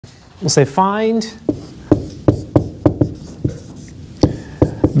we'll say find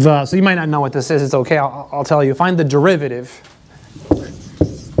so you might not know what this is, it's okay, I'll tell you. Find the derivative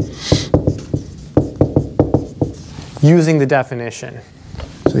using the definition.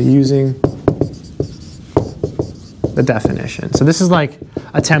 So using the definition. So this is like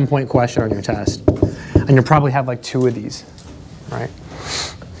a 10-point question on your test. And you'll probably have like 2 of these, right?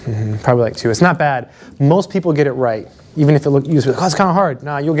 Probably like 2. It's not bad. Most people get it right. Even if it looks, you'll be like, oh, it's kind of hard.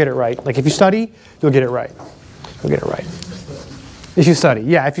 Nah, you'll get it right. Like if you study, you'll get it right. You'll get it right. If you study.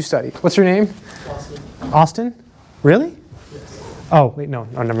 Yeah, if you study. What's your name? Austin. Austin? Really? Yes. Oh, wait, no.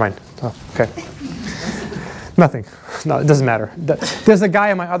 Oh, never mind. Oh, okay. Nothing. No, it doesn't matter. There's a guy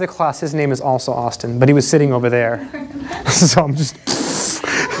in my other class, his name is also Austin, but he was sitting over there. So I'm just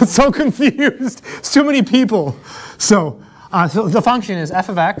so confused. It's too many people. So the function is f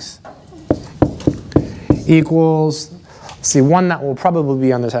of x equals, let's see, one that will probably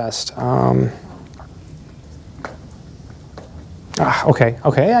be on the test. Okay,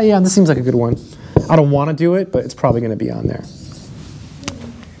 yeah, this seems like a good one. I don't want to do it, but it's probably going to be on there.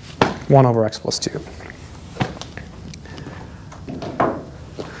 1 over x plus 2.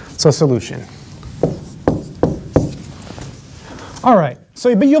 So solution. All right,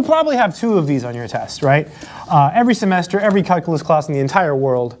 but you'll probably have 2 of these on your test, right? Every semester, every calculus class in the entire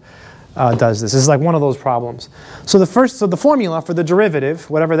world does this. This is like one of those problems. So the formula for the derivative,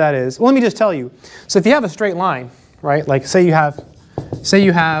 whatever that is, well, let me just tell you. So if you have a straight line, right? Like say you have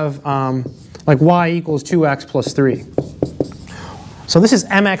like y equals 2x plus 3. So this is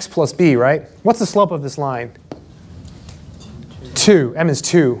mx plus b, right? What's the slope of this line? 2. M is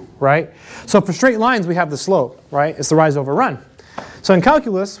 2, right? So for straight lines, we have the slope, right? It's the rise over run. So in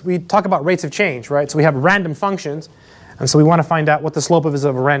calculus, we talk about rates of change, right? So we have random functions, and so we want to find out what the slope of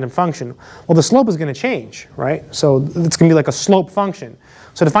a random function. Well, the slope is going to change, right? So it's going to be like a slope function.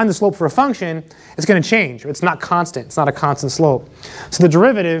 So to find the slope for a function, it's going to change. It's not constant. It's not a constant slope. So the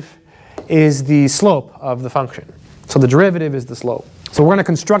derivative is the slope of the function. So the derivative is the slope. So we're going to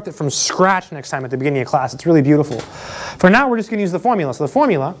construct it from scratch next time at the beginning of class. It's really beautiful. For now, we're just going to use the formula. So the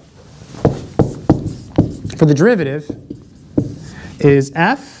formula for the derivative is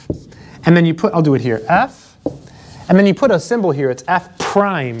f, and then you put, I'll do it here, f, and then you put a symbol here. It's f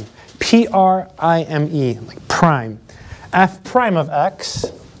prime, P-R-I-M-E, like prime. F prime of x,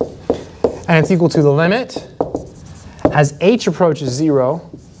 and it's equal to the limit as h approaches 0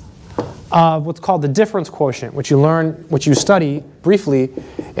 of what's called the difference quotient, which you study briefly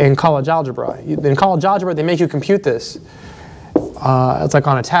in college algebra. In college algebra, they make you compute this. It's like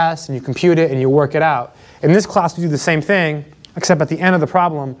on a test, and you compute it, and you work it out. In this class, we do the same thing, except at the end of the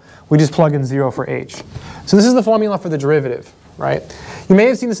problem, we just plug in 0 for h. So this is the formula for the derivative, right? You may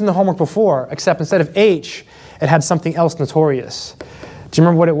have seen this in the homework before, except instead of h, it had something else notorious. Do you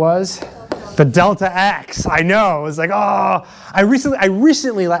remember what it was? The delta x. I know. It was like, oh,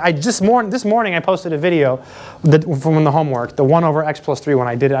 this morning I posted a video from the homework, the 1 over x plus 3 when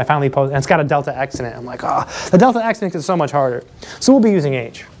I did it. I finally posted, and it's got a delta x in it. I'm like, oh, the delta x makes it so much harder. So we'll be using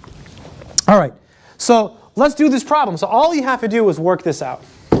h. All right. So let's do this problem. So all you have to do is work this out.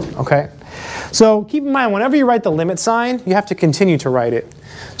 Okay? So keep in mind, whenever you write the limit sign, you have to continue to write it.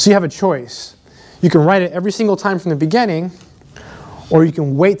 So you have a choice. You can write it every single time from the beginning, or you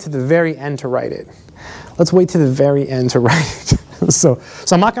can wait to the very end to write it. Let's wait to the very end to write it. So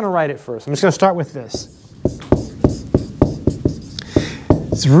I'm not going to write it first. I'm just going to start with this.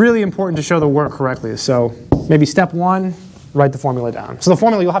 It's really important to show the work correctly. So maybe step 1, write the formula down. So the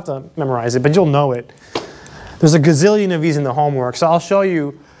formula, you'll have to memorize it, but you'll know it. There's a gazillion of these in the homework. So I'll show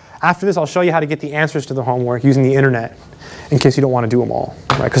you, after this, I'll show you how to get the answers to the homework using the internet, in case you don't want to do them all,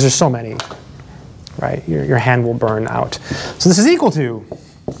 right? Because there's so many. Right? Your hand will burn out. So this is equal to,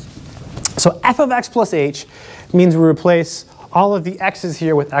 so f of x plus h means we replace all of the x's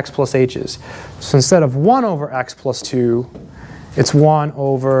here with x plus h's. So instead of 1 over x plus 2, it's 1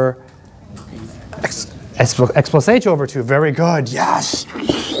 over x plus h over 2. Very good. Yes.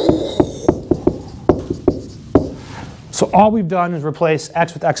 So all we've done is replace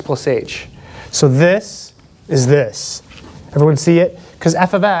x with x plus h. So this is this. Everyone see it? Because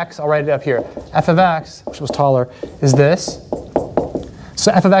f of x, I'll write it up here. F of x, which was taller, is this.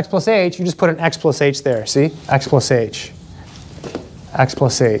 So f of x plus h, you just put an x plus h there. See? X plus h. X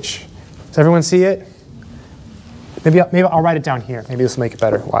plus h. Does everyone see it? Maybe I'll write it down here. Maybe this will make it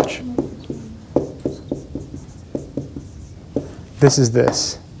better. Watch. This is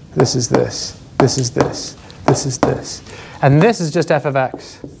this. This is this. This is this. This is this. And this is just f of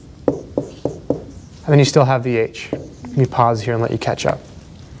x. And then you still have the h. Let me pause here and let you catch up.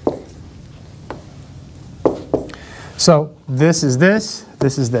 So this is this,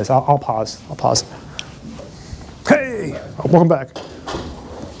 this is this. I'll pause. I'll pause. Hey, welcome back.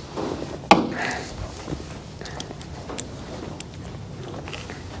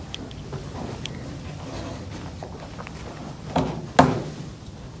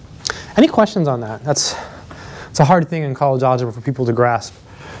 Any questions on that? It's a hard thing in college algebra for people to grasp.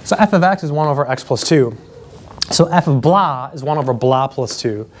 So f of x is 1 over x plus 2. So f of blah is 1 over blah plus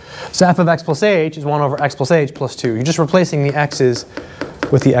 2. So f of x plus h is 1 over x plus h plus 2. You're just replacing the x's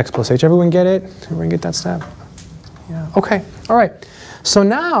with the x plus h. Everyone get it? Everyone get that step? Yeah. Okay. All right. So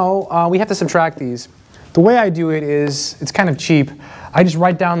now we have to subtract these. The way I do it is, it's kind of cheap. I just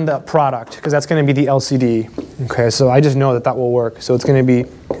write down the product, because that's going to be the LCD. Okay, so I just know that that will work. So it's going to be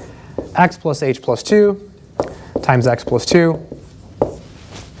x plus h plus 2 times x plus 2.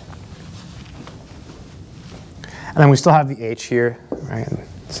 And then we still have the h here, right?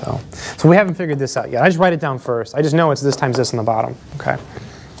 So we haven't figured this out yet. I just write it down first. I just know it's this times this on the bottom, okay?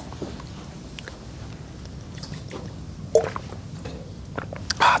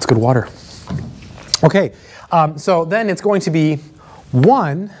 Ah, it's good water. Okay, so then it's going to be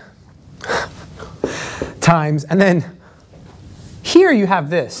 1 times, and then here you have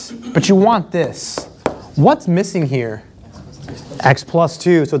this, but you want this. What's missing here? X plus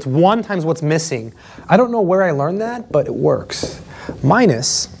 2, so it's 1 times what's missing. I don't know where I learned that, but it works.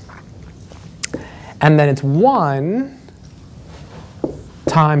 Minus, and then it's 1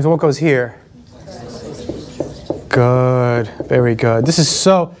 times what goes here? Good, very good. This is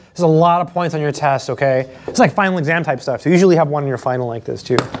a lot of points on your test, okay? It's like final exam type stuff, so you usually have one in your final like this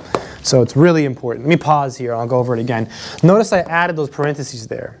too. So it's really important. Let me pause here, I'll go over it again. Notice I added those parentheses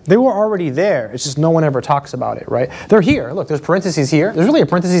there. They were already there, it's just no one ever talks about it, right? They're here, look, there's parentheses here. There's really a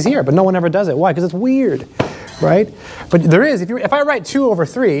parentheses here, but no one ever does it. Why? Because it's weird, right? But there is, if I write 2 over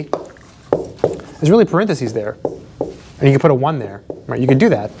 3, there's really parentheses there. And you can put a 1 there, right? You could do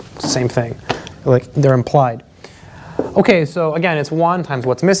that, it's the same thing. Like, they're implied. Okay, so again, it's 1 times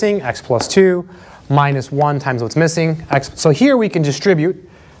what's missing, x plus 2, minus 1 times what's missing, x. So here we can distribute.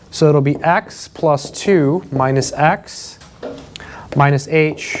 So it'll be x plus 2 minus x minus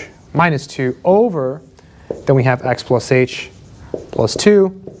h minus 2 over, then we have x plus h plus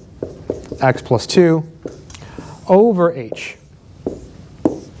 2, x plus 2 over h.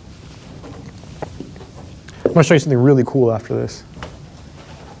 I'm going to show you something really cool after this.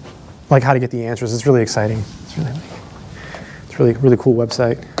 Like how to get the answers. It's really exciting. It's really cool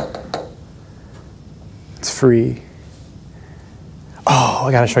website. It's free. Oh,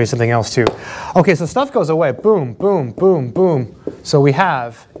 I got to show you something else too. Okay, so stuff goes away. Boom, boom, boom, boom. So we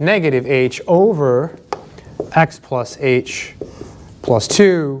have negative h over x plus h plus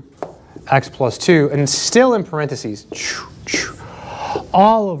 2, x plus 2, and still in parentheses.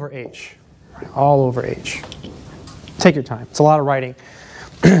 All over h. All over h. Take your time. It's a lot of writing.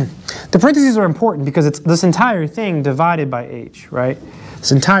 The parentheses are important because it's this entire thing divided by h, right?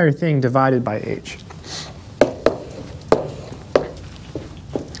 This entire thing divided by h.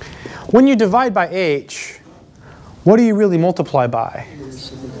 When you divide by h, what do you really multiply by?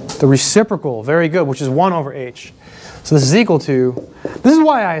 The reciprocal, very good, which is 1 over h. So this is equal to, this is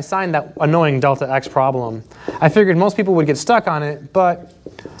why I assigned that annoying delta x problem. I figured most people would get stuck on it, but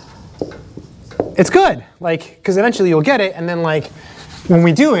it's good, like, because eventually you'll get it, and then like, when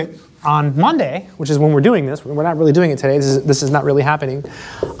we do it on Monday, which is when we're doing this, we're not really doing it today, this is not really happening,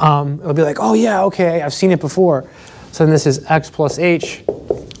 it'll be like, oh yeah, okay, I've seen it before. So then this is x plus h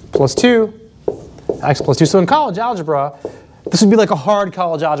plus 2, x plus 2. So in college algebra, this would be like a hard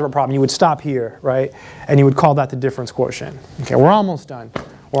college algebra problem. You would stop here, right? And you would call that the difference quotient. Okay, we're almost done.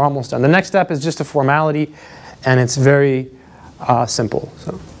 We're almost done. The next step is just a formality, and it's very simple.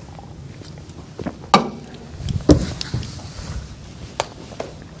 So.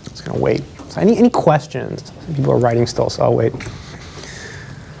 Just gonna wait. So any questions? People are writing still, so I'll wait.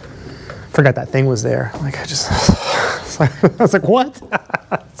 Forgot that thing was there. Like I was like, what?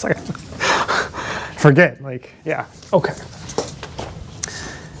 It's like, forget. Like, yeah. Okay.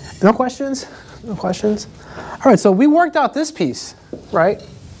 No questions? No questions? All right. So we worked out this piece, right?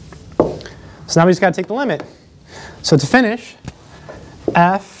 So now we just got to take the limit. So to finish,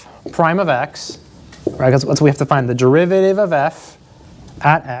 f prime of x, right? That's what we have to find. The derivative of f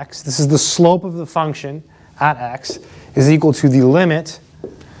at x. This is the slope of the function at x is equal to the limit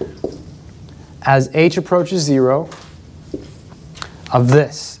as h approaches 0 of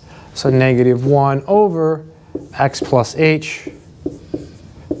this. So negative 1 over x plus h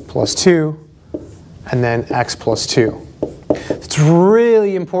plus 2, and then x plus 2. It's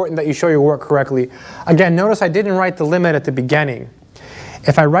really important that you show your work correctly. Again, notice I didn't write the limit at the beginning.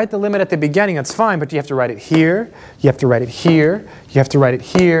 If I write the limit at the beginning, that's fine, but you have to write it here, you have to write it here, you have to write it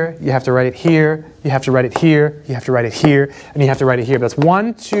here, you have to write it here, you have to write it here, you have to write it here, and you have to write it here. But that's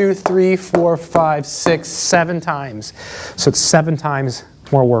 1, 2, 3, 4, 5, 6, 7 times. So it's 7 times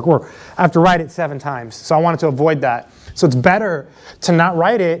more work. Or I have to write it 7 times. So I wanted to avoid that. So it's better to not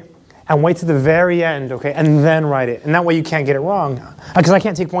write it and wait to the very end, okay, and then write it. And that way you can't get it wrong. Because I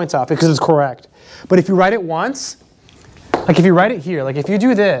can't take points off because it's correct. But if you write it once, like if you write it here, like if you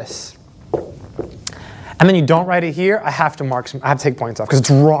do this, and then you don't write it here, I have to take points off because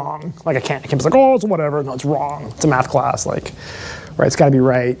it's wrong. Like I can't be like, oh, it's whatever. No, it's wrong. It's a math class. Like, right, it's got to be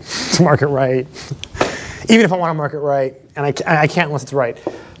right to mark it right. Even if I want to mark it right, and I can't unless it's right.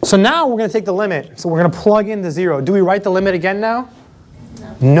 So now we're going to take the limit. So we're going to plug in the 0. Do we write the limit again now?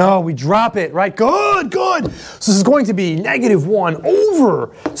 No, we drop it, right? Good, good. So this is going to be -1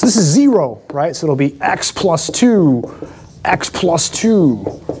 over. So this is 0, right? So it'll be x plus 2, x plus 2.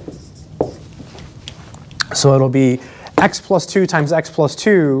 So it'll be x plus 2 times x plus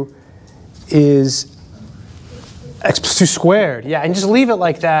 2 is x plus 2 squared. Yeah, and just leave it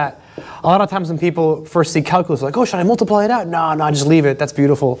like that. A lot of times when people first see calculus, they're like, oh, should I multiply it out? No, no, just leave it. That's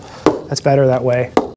beautiful. That's better that way.